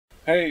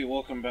Hey,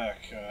 welcome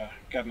back.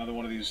 Got another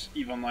one of these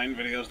EVE Online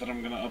videos that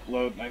I'm going to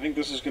upload. I think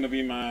this is going to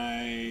be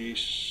my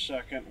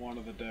second one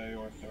of the day,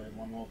 or third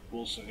one,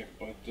 we'll see.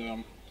 But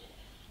a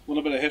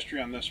little bit of history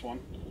on this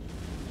one.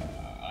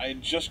 I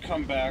had just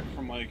come back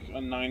from like a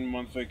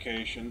 9-month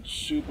vacation,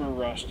 super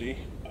rusty.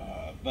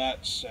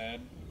 That said,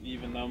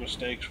 even though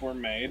mistakes were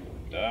made,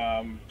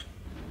 I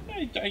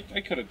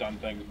could have done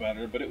things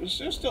better, but it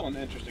was still an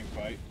interesting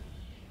fight.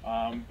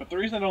 But the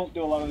reason I don't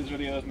do a lot of these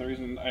videos and the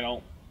reason I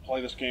don't play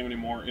this game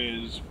anymore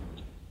is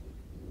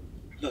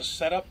the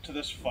setup to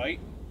this fight,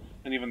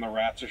 and even the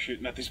rats are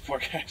shooting at these poor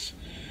guys.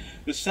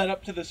 The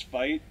setup to this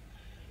fight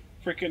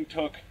freaking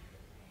took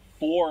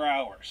 4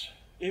 hours.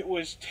 It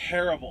was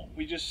terrible.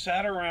 We just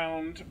sat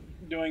around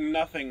doing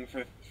nothing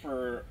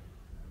for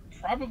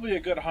probably a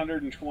good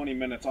 120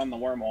 minutes on the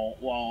wormhole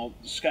while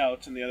the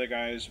scouts and the other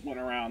guys went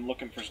around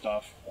looking for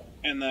stuff.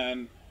 And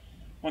then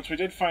once we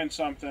did find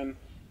something,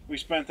 we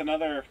spent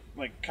another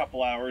like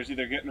couple hours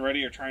either getting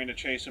ready or trying to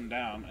chase him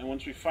down. And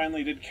once we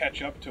finally did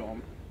catch up to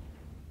him,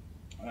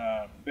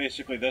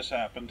 basically this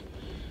happened.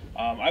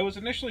 I was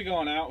initially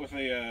going out with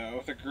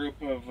a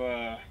group of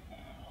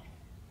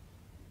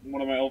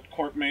one of my old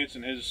corp mates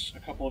and a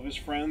couple of his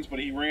friends, but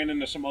he ran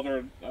into some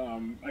other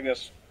I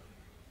guess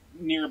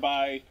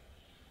nearby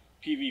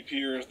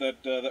PvPers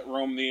that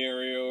roam the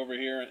area over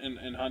here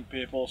and hunt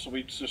people. So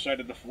we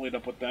decided to fleet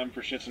up with them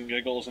for shits and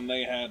giggles, and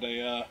they had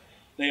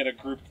a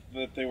group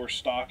that they were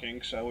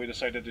stalking, so we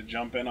decided to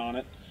jump in on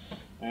it.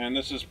 And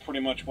this is pretty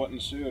much what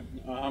ensued.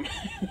 It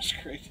was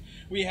great.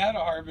 We had a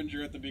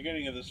Harbinger at the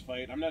beginning of this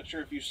fight. I'm not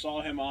sure if you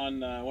saw him on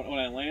when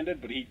I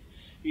landed, but he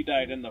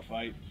died in the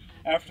fight.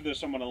 After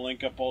this, I'm going to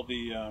link up all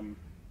the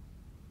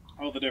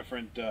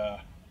different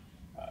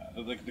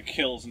the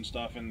kills and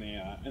stuff in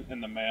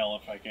the mail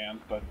if I can.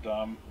 But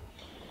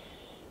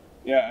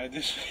yeah, I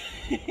just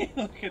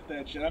look at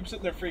that shit. I'm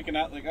sitting there freaking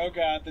out, like, oh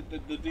god,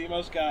 the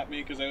Demos got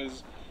me because I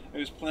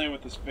was playing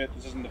with this fit.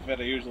 This isn't the fit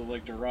I usually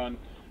like to run,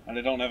 and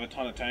I don't have a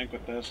ton of tank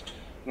with this.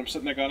 And I'm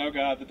sitting there going, oh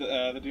god,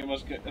 the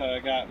Demos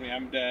got me.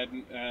 I'm dead.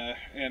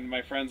 And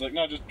my friend's like,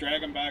 no, just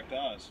drag him back to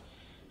us.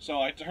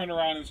 So I turn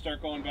around and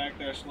start going back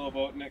there, slow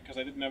boating it because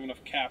I didn't have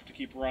enough cap to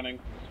keep running.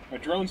 My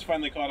drones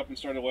finally caught up and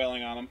started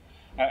wailing on him.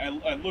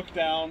 I look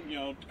down,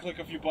 click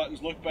a few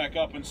buttons, look back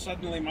up, and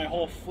suddenly my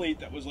whole fleet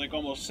that was like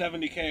almost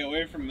 70k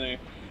away from me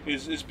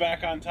is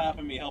back on top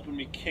of me, helping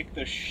me kick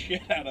the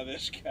shit out of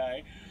this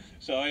guy.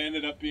 So I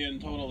ended up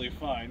being totally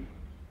fine.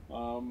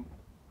 Um,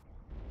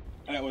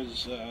 that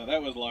was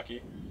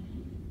lucky.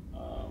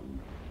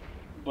 Um,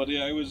 but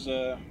yeah, I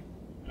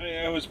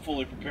was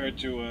fully prepared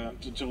to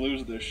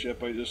lose this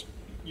ship. I just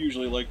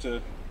usually like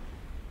to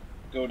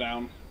go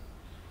down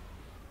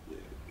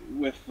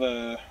with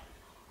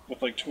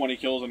with like 20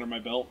 kills under my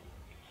belt.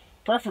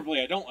 Preferably,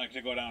 I don't like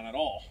to go down at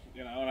all,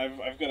 and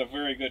I've got a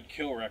very good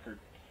kill record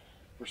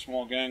for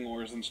small gang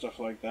wars and stuff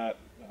like that.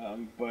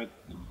 But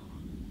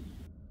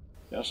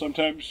yeah,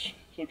 sometimes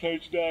you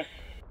die.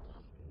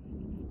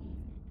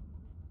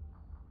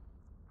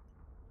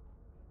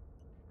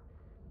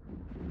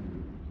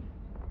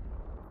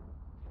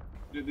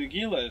 The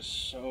Gila is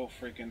so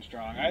freaking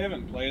strong. I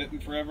haven't played it in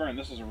forever, and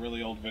this is a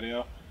really old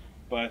video,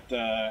 but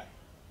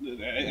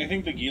I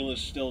think the Gila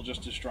is still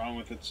just as strong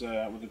with its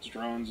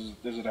drones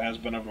as it has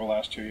been over the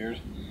last 2 years.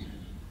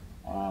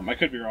 I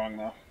could be wrong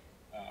though.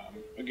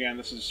 Again,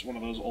 this is one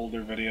of those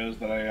older videos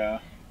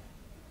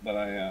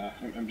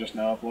I'm just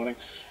now uploading.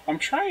 I'm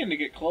trying to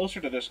get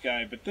closer to this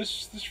guy, but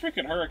this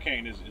freaking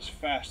hurricane is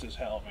fast as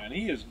hell, man.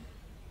 He's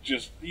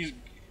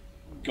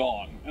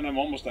gone, and I'm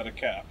almost out of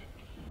cap.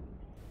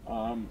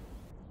 Um,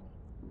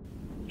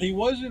 he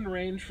was in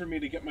range for me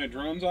to get my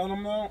drones on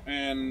him though,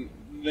 and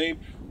they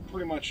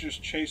pretty much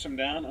just chase him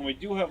down. And we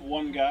do have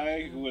one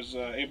guy who was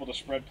able to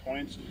spread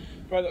points.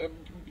 But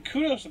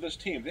kudos to this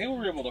team; they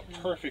were able to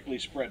perfectly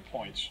spread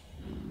points.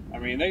 I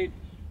mean,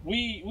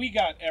 we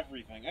got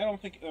everything. I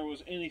don't think there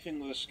was anything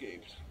that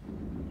escaped.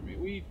 I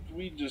mean,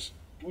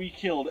 we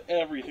killed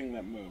everything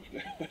that moved.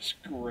 It was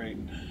great.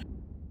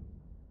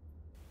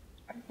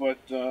 But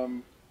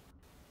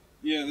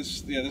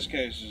this guy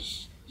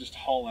is just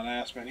hauling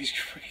ass, man. He's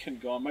freaking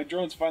gone. My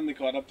drones finally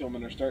caught up to him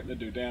and they're starting to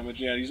do damage.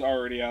 Yeah, he's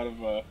already out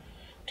of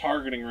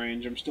targeting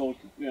range. I'm still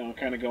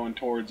kind of going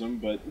towards him,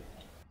 but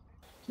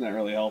it's not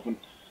really helping.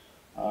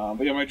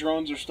 But yeah, my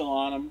drones are still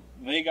on him.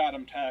 They got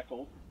him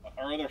tackled.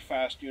 Our other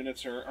fast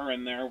units are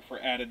in there for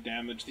added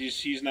damage.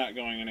 He's not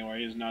going anywhere.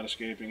 He's not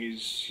escaping. He's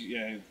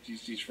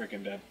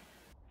freaking dead.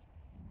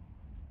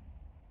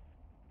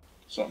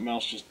 Something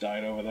else just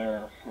died over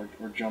there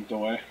or jumped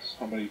away.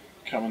 Somebody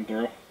coming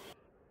through.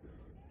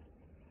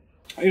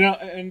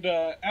 And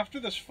after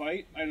this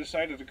fight, I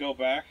decided to go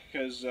back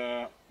because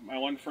my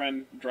one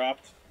friend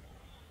dropped.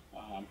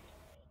 Um,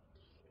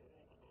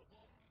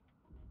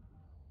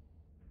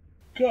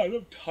 God,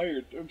 I'm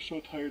tired. I'm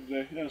so tired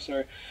today. Yeah,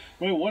 sorry.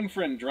 My one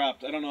friend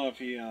dropped. I don't know if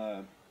he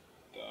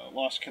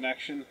lost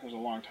connection. It was a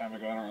long time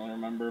ago. I don't really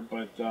remember.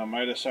 But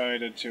I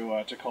decided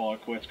to call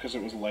it quits because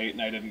it was late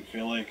and I didn't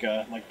feel like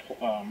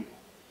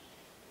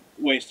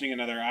wasting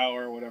another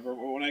hour or whatever.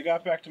 But when I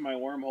got back to my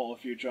wormhole a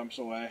few jumps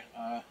away,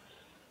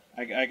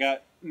 I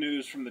got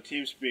news from the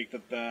TeamSpeak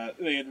that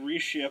they had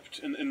reshipped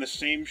in the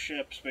same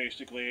ships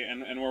basically,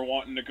 and were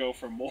wanting to go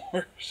for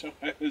more. So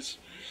I was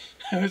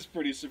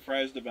pretty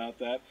surprised about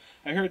that.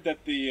 I heard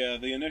that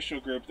the initial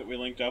group that we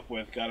linked up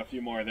with got a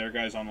few more of their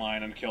guys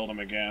online and killed them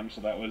again.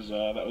 So that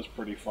was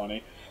pretty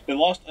funny. They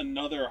lost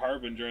another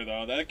Harbinger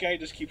though. That guy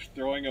just keeps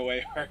throwing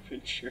away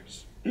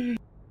Harbingers.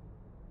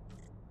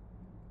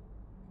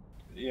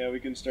 Yeah,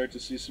 we can start to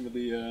see some of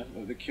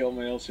the kill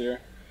mails here.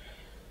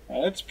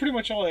 That's pretty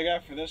much all I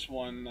got for this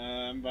one.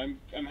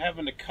 I'm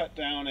having to cut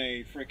down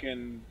a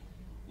freaking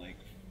like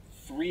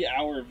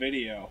 3-hour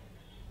video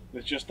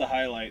with just the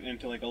highlight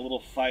into like a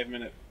little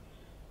 5-minute,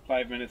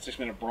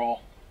 6-minute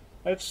brawl.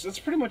 That's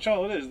pretty much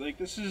all it is. Like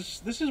this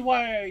is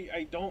why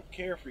I don't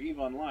care for EVE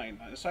Online.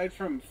 Aside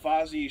from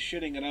Fozzie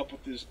shitting it up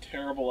with his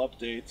terrible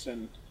updates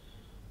and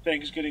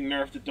things getting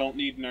nerfed that don't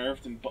need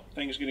nerfed, and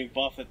things getting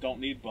buffed that don't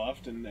need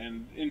buffed, and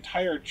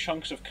entire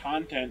chunks of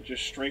content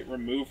just straight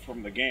removed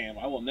from the game.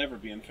 I will never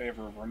be in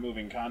favor of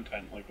removing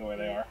content like the way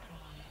they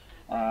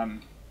are.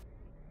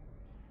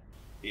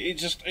 It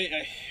just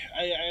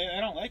I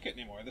don't like it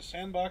anymore. The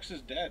sandbox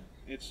is dead.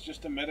 It's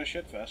just a meta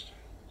shitfest.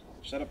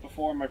 I've said it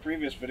before in my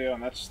previous video,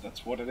 and that's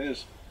what it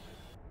is.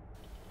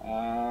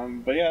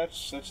 But yeah,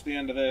 that's the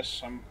end of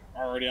this. I'm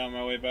already on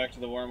my way back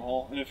to the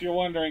wormhole. And if you're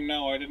wondering,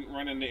 no, I didn't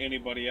run into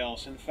anybody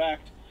else. In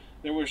fact,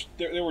 there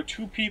were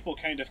 2 people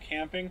kind of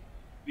camping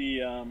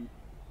the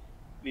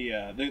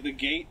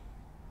gate.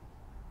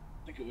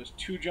 I think it was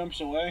 2 jumps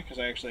away, because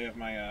I actually have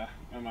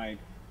my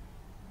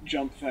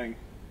jump thing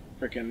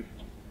freaking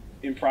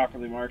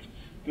improperly marked.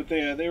 But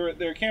they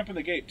were camping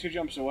the gate 2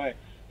 jumps away.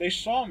 They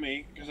saw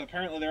me, because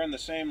apparently they're in the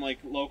same, like,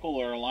 local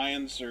or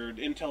alliance or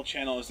intel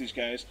channel as these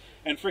guys,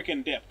 and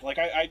freaking dipped. Like,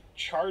 I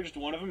charged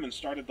one of them and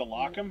started to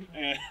lock him,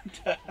 and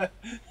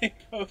they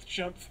both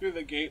jumped through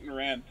the gate and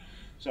ran.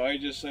 So I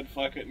just said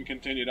fuck it and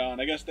continued on.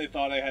 I guess they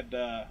thought I had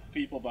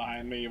people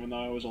behind me, even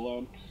though I was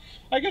alone.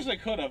 I guess I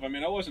could have. I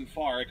mean, I wasn't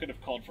far. I could have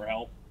called for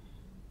help.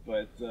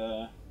 But,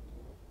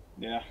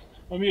 yeah.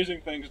 Amusing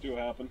things do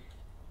happen.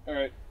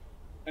 Alright.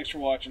 Thanks for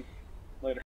watching. Later.